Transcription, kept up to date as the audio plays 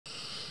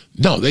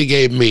No, they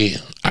gave me,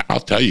 I'll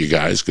tell you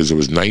guys, because it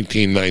was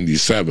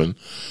 1997.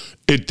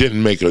 It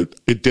didn't make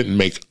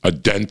a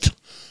dent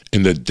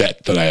in the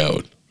debt that I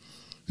owed.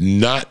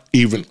 Not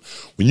even,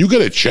 when you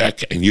get a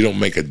check and you don't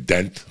make a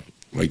dent,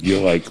 like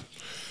you're like,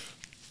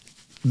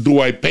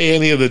 do I pay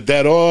any of the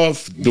debt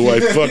off? Do I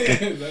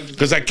fucking,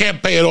 because I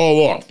can't pay it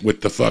all off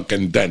with the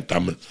fucking dent.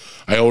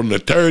 I owed an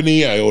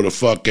attorney, I owed a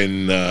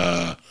fucking,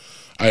 I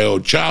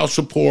owed child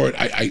support.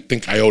 I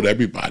think I owed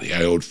everybody.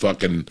 I owed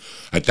fucking,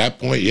 at that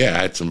point, yeah,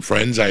 I had some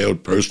friends I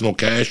owed personal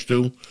cash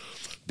to.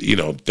 You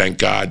know, thank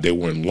God they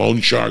weren't loan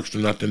sharks or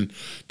nothing.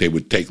 They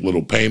would take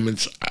little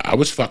payments. I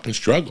was fucking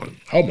struggling.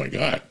 Oh, my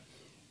God.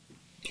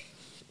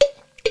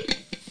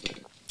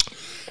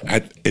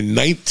 In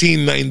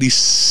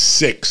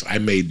 1996, I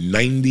made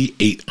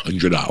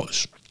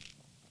 $9,800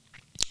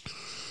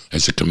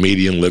 as a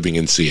comedian living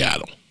in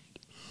Seattle.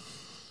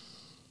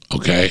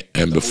 Okay?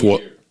 And before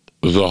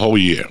the whole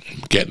year,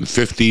 getting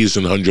 50s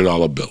and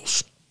 $100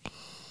 bills.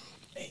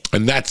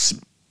 And that's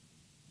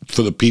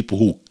for the people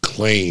who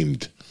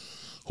claimed,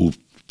 who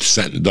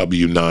sent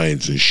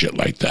W-9s and shit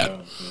like that.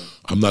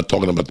 I'm not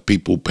talking about the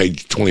people who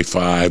paid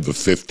 25 or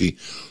 50.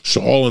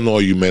 So all in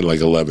all, you made like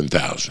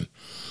 $11,000.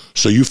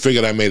 So you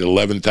figured I made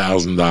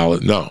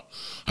 $11,000. No,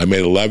 I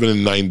made 11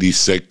 in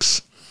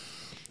 96,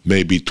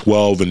 maybe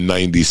 12 in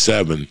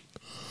 97,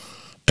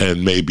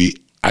 and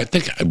maybe, I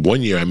think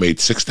one year I made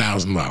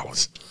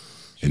 $6,000.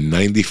 In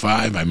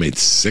 95, I made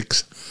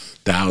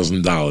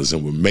 $6,000.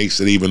 And what makes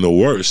it even the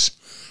worse,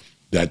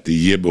 that the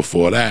year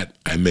before that,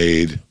 I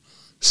made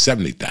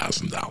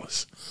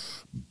 $70,000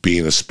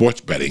 being a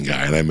sports betting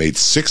guy, and I made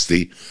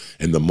 60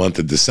 in the month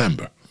of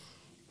December.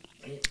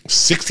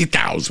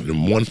 60,000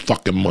 in one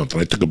fucking month,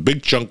 and I took a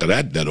big chunk of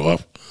that debt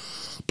off,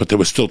 but there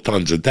was still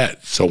tons of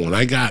debt. So when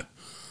I got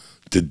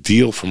the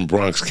deal from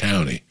Bronx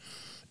County,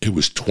 it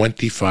was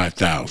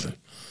 $25,000.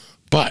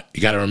 But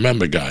you got to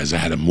remember, guys, I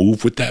had to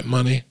move with that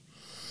money.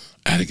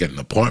 I had to get an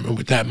apartment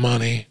with that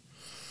money.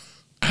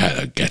 I had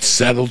to get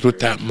settled with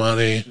that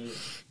money.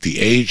 The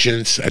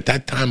agents, at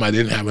that time, I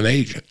didn't have an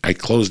agent. I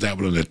closed out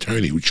with an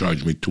attorney who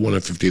charged me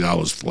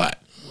 $250 flat.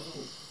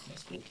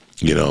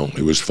 You know,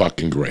 it was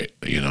fucking great,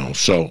 you know.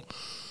 So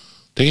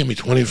they gave me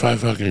 25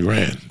 fucking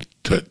grand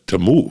to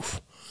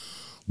move,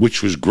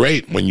 which was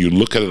great when you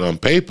look at it on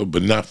paper,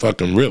 but not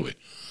fucking really.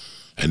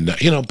 And,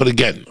 you know, but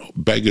again,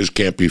 beggars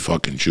can't be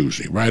fucking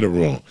choosy, right or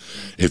wrong.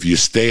 If you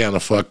stay on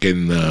a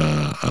fucking,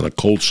 on a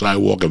cold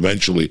sidewalk,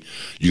 eventually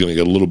you're going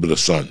to get a little bit of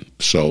sun.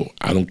 So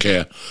I don't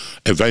care.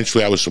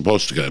 Eventually I was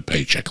supposed to get a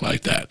paycheck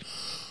like that.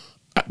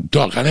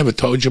 Doug, I never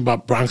told you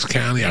about Bronx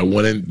County. I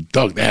went in,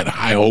 Doug, they had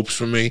high hopes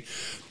for me.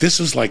 This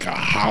was like a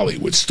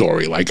Hollywood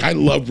story. Like, I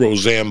love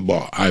Roseanne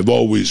Barr. I've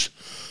always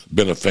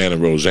been a fan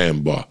of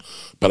Roseanne Barr,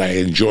 but I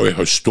enjoy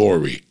her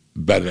story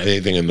better than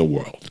anything in the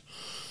world.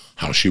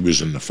 How she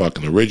was in the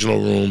fucking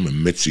original room,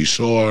 and Mitzi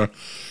saw her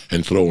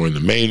and threw her in the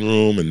main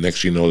room, and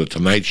next thing you know, the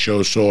Tonight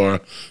Show saw her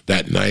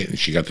that night, and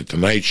she got the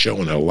Tonight Show,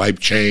 and her life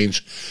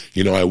changed.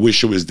 You know, I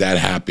wish it was that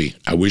happy.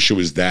 I wish it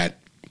was that.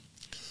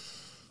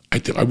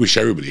 I wish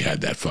everybody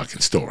had that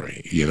fucking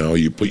story. You know,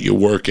 you put your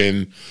work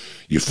in,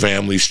 your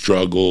family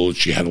struggled.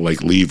 She had to,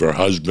 like, leave her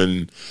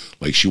husband.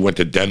 Like, she went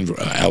to Denver,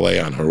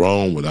 LA on her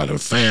own without her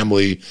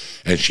family,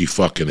 and she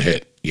fucking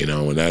hit, you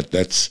know, and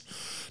that's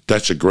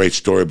a great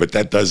story, but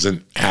that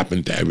doesn't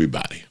happen to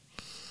everybody.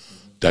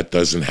 That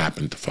doesn't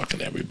happen to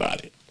fucking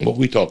everybody. What are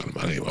we talking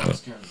about anyway?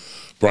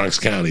 Bronx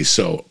County.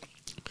 So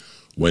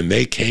when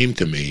they came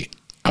to me,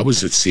 I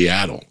was at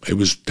Seattle. It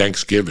was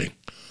Thanksgiving.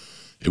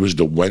 It was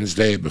the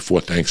Wednesday before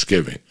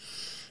Thanksgiving.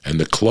 And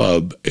the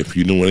club, if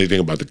you knew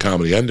anything about the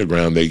Comedy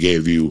Underground, they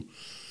gave you...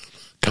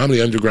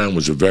 Comedy Underground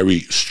was a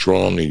very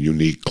strong and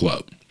unique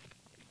club.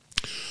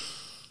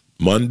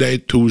 Monday,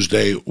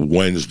 Tuesday,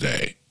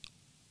 Wednesday,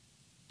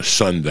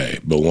 Sunday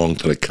belonged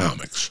to the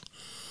comics.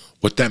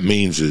 What that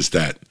means is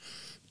that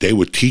they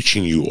were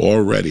teaching you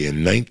already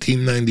in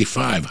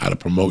 1995 how to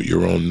promote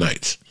your own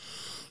nights.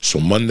 So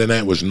Monday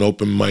night was an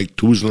open mic,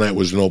 Tuesday night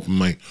was an open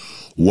mic,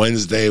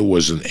 Wednesday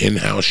was an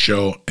in-house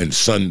show, and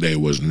Sunday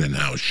was an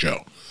in-house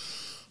show.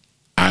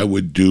 I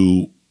would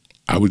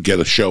get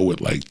a show with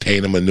like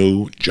Tana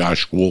Manu,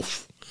 Josh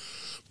Wolf,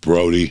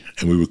 Brody,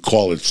 and we would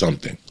call it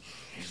something.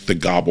 The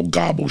Gobble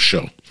Gobble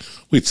Show.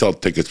 We'd sell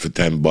tickets for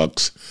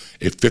 $10.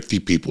 If 50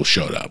 people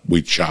showed up,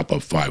 we'd chop up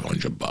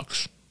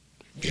 $500.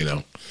 You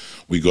know,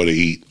 we go to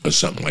eat or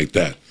something like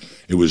that.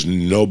 It was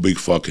no big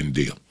fucking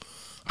deal.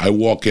 I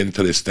walk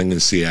into this thing in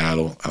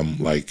Seattle, I'm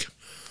like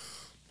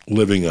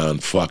living on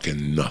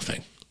fucking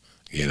nothing.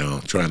 You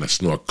know, trying to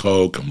snort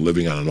coke. I'm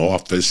living on an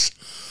office.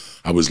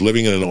 I was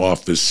living in an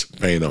office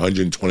paying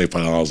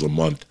 $125 a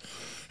month,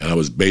 and I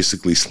was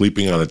basically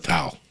sleeping on a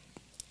towel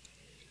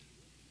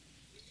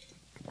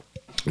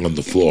on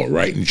the floor,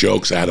 writing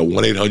jokes. I had a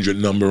 1-800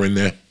 number in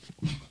there.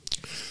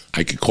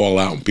 I could call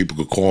out and people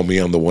could call me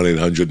on the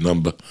 1-800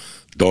 number.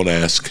 Don't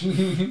ask.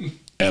 And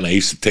I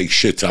used to take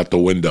shits out the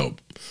window.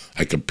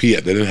 I could pee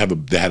it. They didn't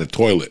have they had a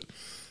toilet.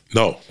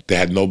 No, they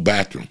had no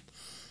bathroom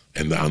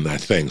and on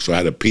that thing. So I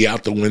had to pee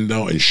out the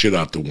window and shit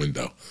out the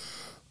window.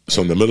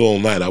 So in the middle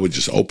of the night, I would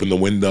just open the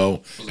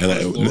window, Was it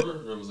first floor,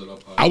 or was it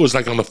up high? I was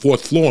like on the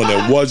 4th floor,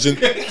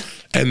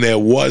 and there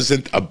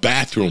wasn't a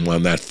bathroom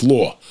on that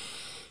floor.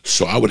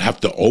 So I would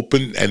have to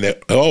open, and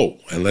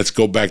let's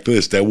go back to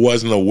this. There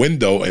wasn't a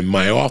window in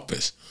my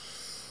office.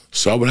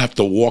 So I would have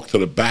to walk to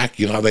the back.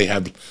 You know how they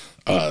have,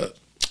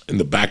 in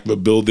the back of the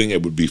building,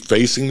 it would be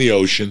facing the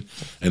ocean,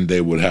 and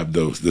they would have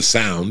the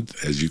sound,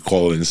 as you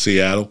call it in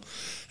Seattle,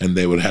 and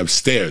they would have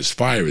stairs,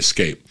 fire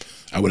escape.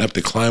 I would have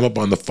to climb up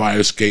on the fire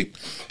escape,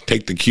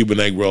 take the Cuban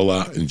egg roll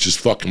out, and just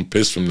fucking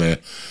piss from there,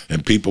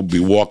 and people would be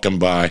walking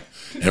by.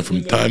 And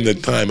from time to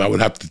time, I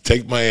would have to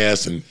take my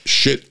ass and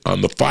shit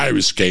on the fire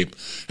escape,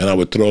 and I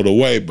would throw it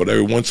away. But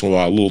every once in a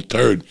while, a little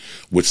turd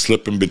would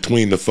slip in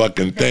between the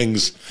fucking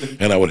things,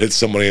 and I would hit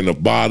somebody in the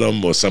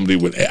bottom, or somebody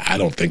would. I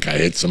don't think I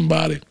hit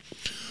somebody.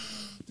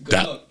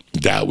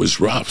 That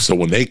was rough. So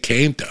when they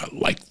came to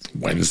like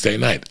Wednesday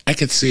night, I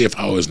could see if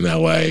I was in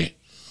L.A.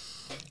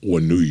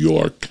 or New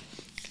York,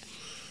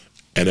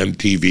 and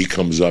MTV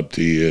comes up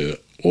to you,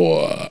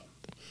 or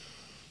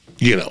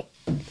you know.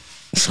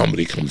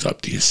 Somebody comes up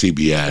to you,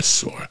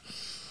 CBS or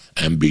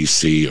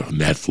NBC or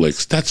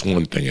Netflix. That's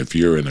one thing if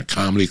you're in a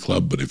comedy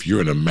club, but if you're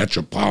in a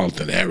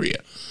metropolitan area,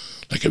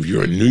 like if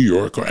you're in New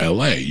York or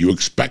LA, you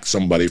expect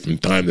somebody from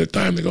time to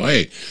time to go,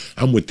 hey,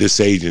 I'm with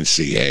this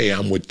agency. Hey,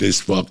 I'm with this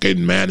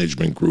fucking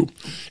management group.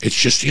 It's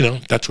just, you know,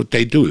 that's what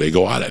they do. They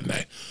go out at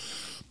night.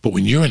 But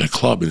when you're in a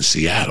club in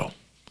Seattle,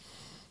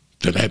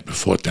 the night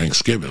before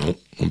Thanksgiving,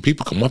 when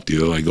people come up to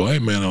you, they go, hey,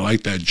 man, I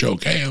like that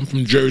joke. Hey, I'm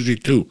from Jersey,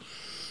 too.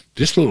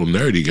 This little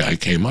nerdy guy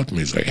came up to me.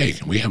 He's like, hey,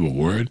 can we have a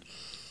word?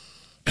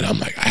 And I'm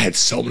like, I had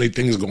so many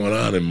things going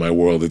on in my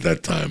world at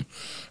that time.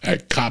 I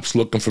had cops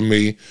looking for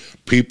me,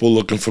 people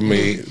looking for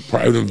me,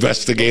 private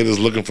investigators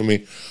looking for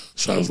me.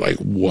 So I was like,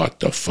 what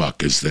the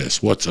fuck is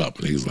this? What's up?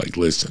 And he's like,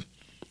 listen,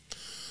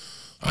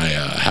 I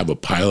have a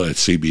pilot at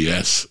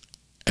CBS,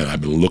 and I've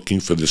been looking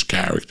for this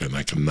character, and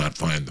I cannot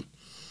find him.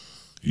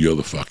 You're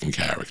the fucking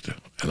character.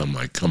 And I'm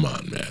like, come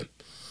on, man.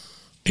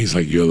 He's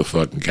like, you're the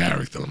fucking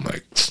character. I'm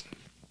like,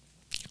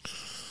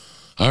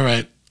 all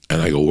right.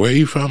 And I go, where are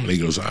you from? And he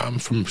goes, I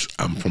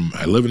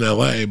live in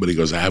LA, but he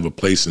goes, I have a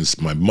place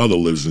my mother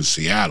lives in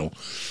Seattle.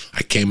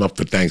 I came up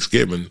for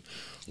Thanksgiving.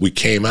 We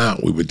came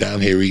out. We were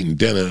down here eating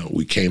dinner.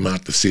 We came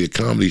out to see a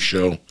comedy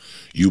show.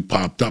 You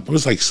popped up. It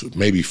was like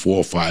maybe 4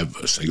 or 5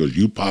 of us. He goes,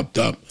 you popped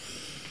up.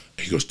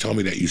 He goes, tell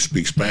me that you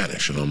speak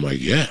Spanish. And I'm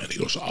like, yeah. And he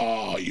goes,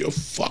 oh, you're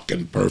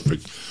fucking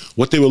perfect.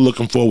 What they were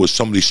looking for was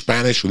somebody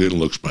Spanish who didn't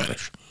look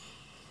Spanish.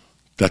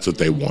 That's what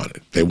they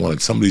wanted. They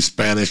wanted somebody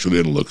Spanish who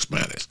didn't look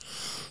Spanish.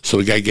 So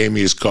the guy gave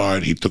me his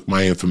card. He took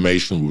my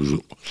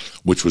information,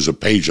 which was a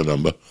pager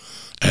number,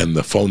 and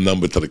the phone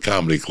number to the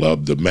comedy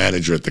club, the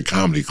manager at the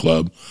comedy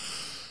club.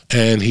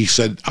 And he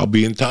said, I'll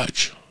be in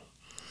touch.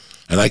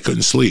 And I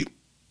couldn't sleep.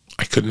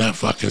 I could not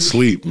fucking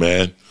sleep,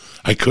 man.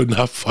 I could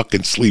not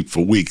fucking sleep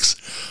for weeks.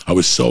 I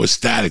was so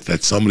ecstatic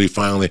that somebody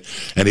finally,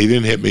 and he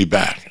didn't hit me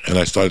back. And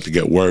I started to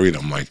get worried.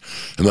 I'm like,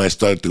 and then I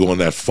started to go in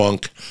that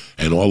funk,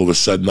 and all of a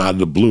sudden, out of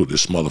the blue,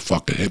 this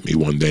motherfucker hit me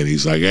one day, and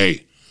he's like,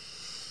 hey,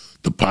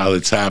 the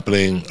pilot's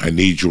happening. I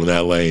need you in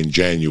LA in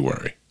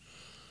January.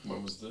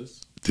 When was this?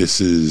 This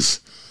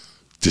is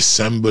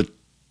December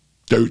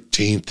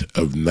 13th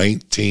of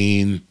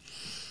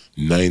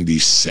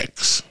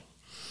 1996.